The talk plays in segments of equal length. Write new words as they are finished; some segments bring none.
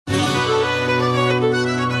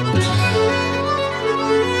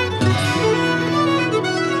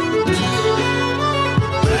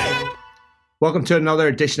Welcome to another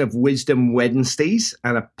edition of Wisdom Wednesdays,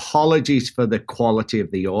 and apologies for the quality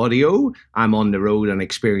of the audio. I'm on the road and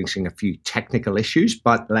experiencing a few technical issues,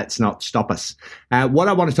 but let's not stop us. What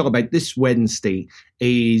I want to talk about this Wednesday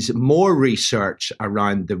is more research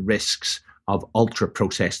around the risks of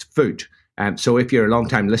ultra-processed food. So if you're a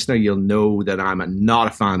long-time listener, you'll know that I'm not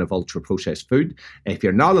a fan of ultra-processed food. If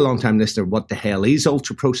you're not a long-time listener, what the hell is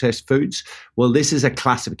ultra-processed foods? Well, this is a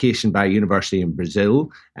classification by a university in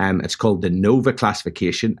Brazil. It's called the NOVA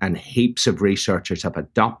classification, and heaps of researchers have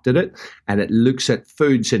adopted it. And it looks at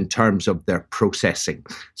foods in terms of their processing.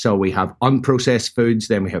 So we have unprocessed foods,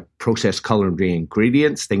 then we have processed culinary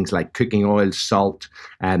ingredients, things like cooking oil, salt,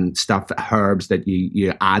 and stuff, herbs that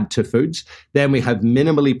you add to foods. Then we have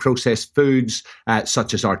minimally processed foods,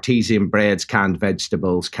 such as artisan breads, canned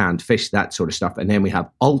vegetables, canned fish, that sort of stuff. And then we have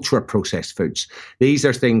ultra-processed foods. These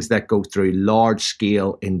are things that go through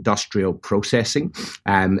large-scale industrial processing.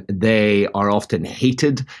 They are often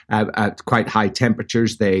heated at quite high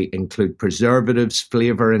temperatures. They include preservatives,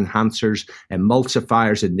 flavor enhancers,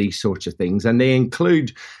 emulsifiers, and these sorts of things. And they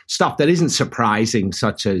include stuff that isn't surprising,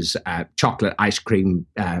 such as chocolate, ice cream,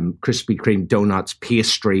 Krispy Kreme donuts,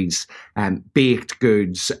 pastries, baked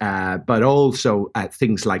goods, but also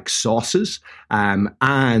things like sauces,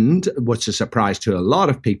 and what's a surprise to a lot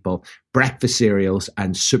of people, breakfast cereals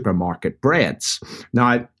and supermarket breads.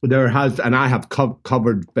 Now, I have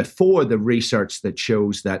covered before the research that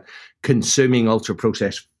shows that consuming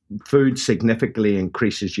ultra-processed food significantly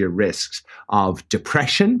increases your risks of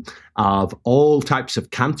depression, of all types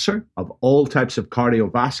of cancer, of all types of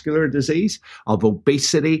cardiovascular disease, of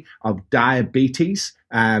obesity, of diabetes,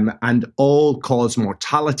 and all-cause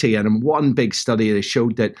mortality. And in one big study, they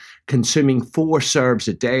showed that consuming 4 serves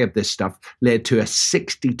a day of this stuff led to a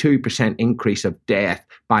 62% increase of death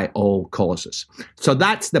by all causes. So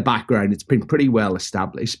that's the background. It's been pretty well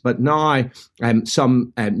established. But now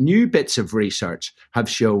some new bits of research have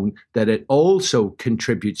shown that it also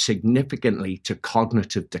contributes significantly to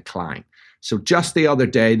cognitive decline. So just the other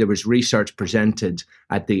day, there was research presented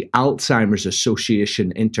at the Alzheimer's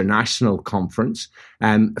Association International Conference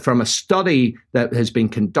from a study that has been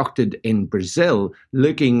conducted in Brazil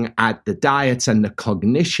looking at the diets and the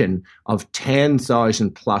cognition of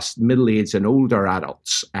 10,000 plus middle-aged and older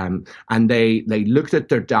adults. And they looked at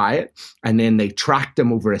their diet and then they tracked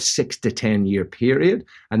them over a 6 to 10 year period.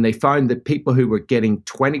 And they found that people who were getting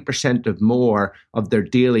 20% of more of their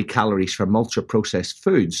daily calories from ultra-processed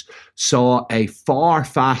foods saw a far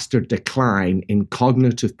faster decline in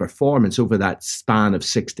cognitive performance over that span of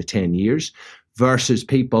 6 to 10 years versus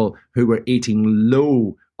people who were eating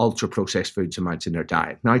low ultra-processed foods amounts in their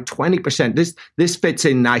diet. Now, 20%, this fits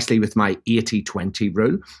in nicely with my 80-20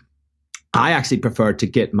 rule. I actually prefer to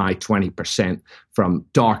get my 20% from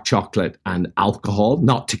dark chocolate and alcohol,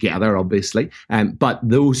 not together, obviously. But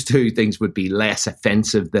those two things would be less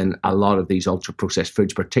offensive than a lot of these ultra-processed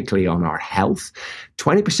foods, particularly on our health.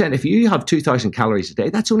 20%, if you have 2,000 calories a day,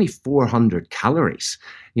 that's only 400 calories.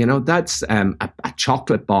 You know, that's a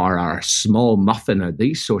chocolate bar or a small muffin or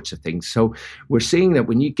these sorts of things. So we're seeing that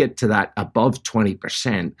when you get to that above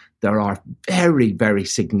 20%, there are very, very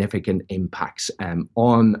significant impacts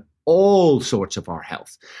on all sorts of our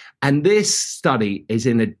health. And this study is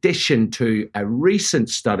in addition to a recent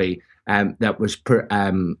study that was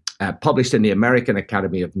published in the American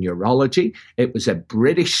Academy of Neurology. It was a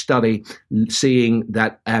British study seeing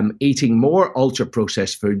that eating more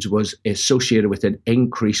ultra-processed foods was associated with an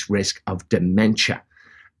increased risk of dementia.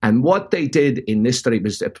 And what they did in this study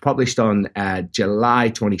was published on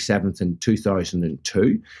July 27th in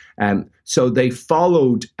 2002. So they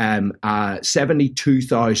followed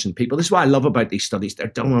 72,000 people. This is what I love about these studies. They're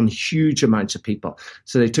done on huge amounts of people.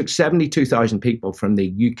 So they took 72,000 people from the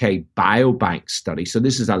UK Biobank study. So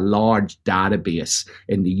this is a large database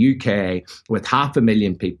in the UK with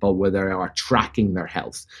 500,000 people where they are tracking their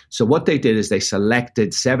health. So what they did is they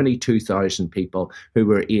selected 72,000 people who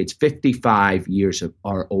were aged 55 years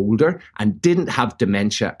or older and didn't have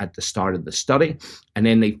dementia at the start of the study. And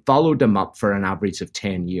then they followed them up for an average of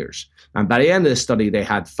 10 years. And by the end of the study, they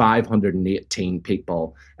had 518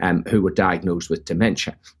 people who were diagnosed with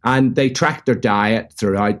dementia. And they tracked their diet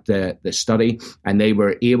throughout the study, and they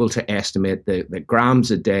were able to estimate the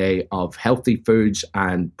grams a day of healthy foods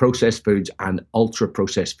and processed foods and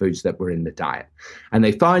ultra-processed foods that were in the diet. And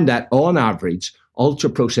they found that on average,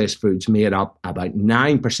 ultra-processed foods made up about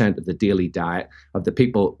 9% of the daily diet of the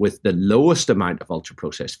people with the lowest amount of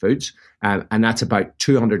ultra-processed foods, and that's about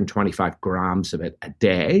 225 grams of it a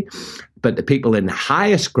day. But the people in the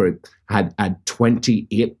highest group had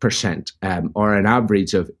 28%, or an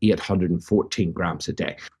average of 814 grams a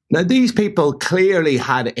day. Now, these people clearly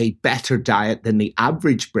had a better diet than the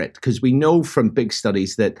average Brit, because we know from big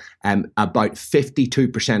studies that about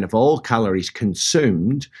 52% of all calories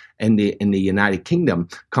consumed in the United Kingdom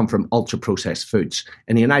come from ultra-processed foods.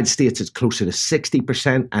 In the United States, it's closer to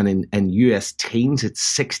 60%, and in US teens, it's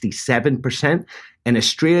 67%. In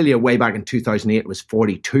Australia, way back in 2008, it was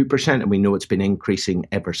 42%, and we know it's been increasing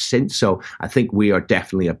ever since. So I think we are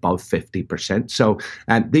definitely above 50%. So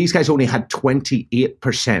these guys only had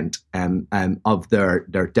 28% of their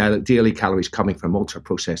daily calories coming from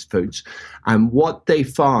ultra-processed foods. And what they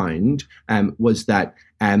found was that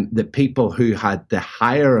the people who had the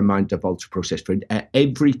higher amount of ultra-processed food,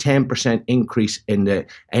 every 10% increase in the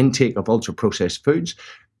intake of ultra-processed foods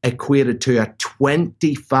equated to a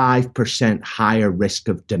 25% higher risk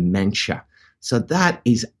of dementia. So that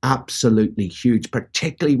is absolutely huge,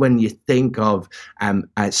 particularly when you think of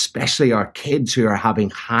especially our kids who are having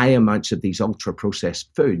high amounts of these ultra-processed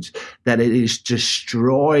foods, that it is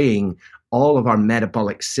destroying all of our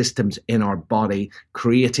metabolic systems in our body,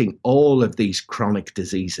 creating all of these chronic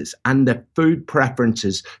diseases. And the food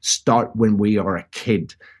preferences start when we are a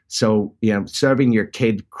kid. So, serving your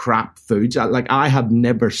kid crap foods, like I have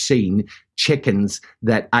never seen chickens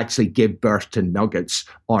that actually give birth to nuggets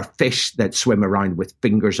or fish that swim around with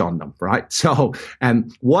fingers on them, right? So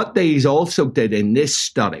what they also did in this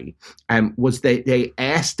study was they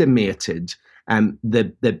estimated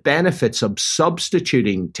the benefits of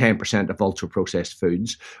substituting 10% of ultra-processed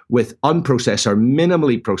foods with unprocessed or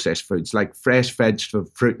minimally processed foods like fresh vegetable,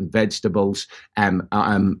 fruit and vegetables,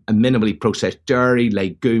 minimally processed dairy,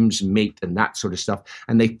 legumes, meat, and that sort of stuff.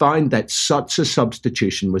 And they found that such a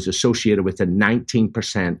substitution was associated with a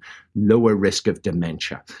 19% lower risk of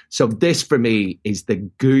dementia. So this, for me, is the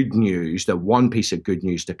good news, the one piece of good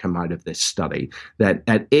news to come out of this study, that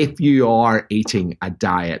if you are eating a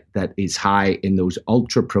diet that is high in those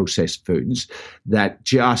ultra-processed foods, that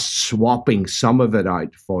just swapping some of it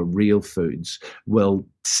out for real foods will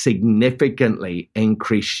significantly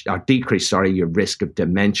decrease your risk of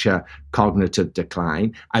dementia, cognitive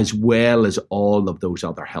decline, as well as all of those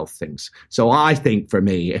other health things. So I think, for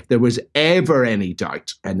me, if there was ever any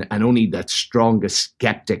doubt, and only the strongest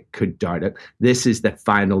skeptic could doubt it, this is the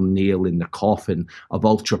final nail in the coffin of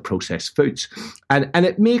ultra-processed foods. And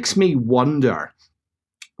it makes me wonder,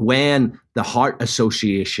 when the Heart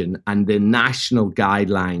Association and the national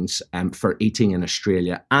guidelines for eating in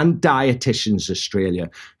Australia, and Dietitians Australia,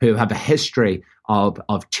 who have a history of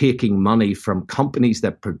taking money from companies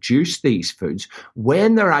that produce these foods,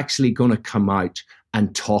 when they're actually going to come out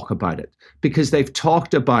and talk about it, because they've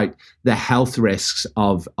talked about the health risks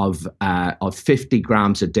of 50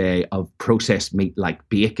 grams a day of processed meat like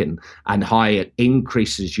bacon, and how it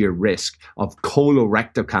increases your risk of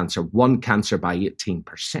colorectal cancer, one cancer by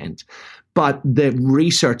 18%. But the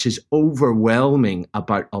research is overwhelming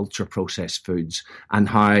about ultra-processed foods and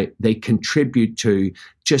how they contribute to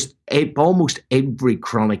just almost every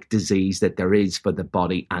chronic disease that there is for the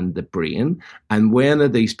body and the brain. And when are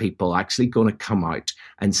these people actually going to come out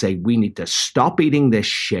and say, we need to stop eating this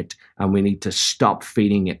shit and we need to stop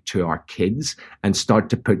feeding it to our kids, and start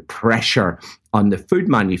to put pressure on the food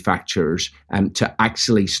manufacturers to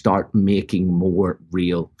actually start making more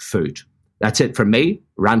real food? That's it from me.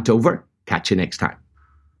 Rant over. Catch you next time.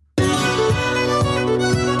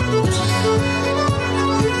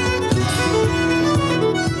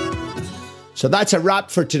 So that's a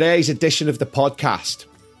wrap for today's edition of the podcast.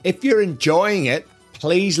 If you're enjoying it,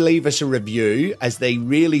 please leave us a review, as they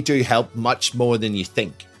really do help much more than you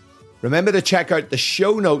think. Remember to check out the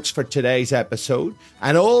show notes for today's episode,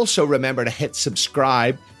 and also remember to hit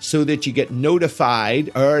subscribe so that you get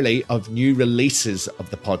notified early of new releases of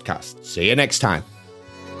the podcast. See you next time.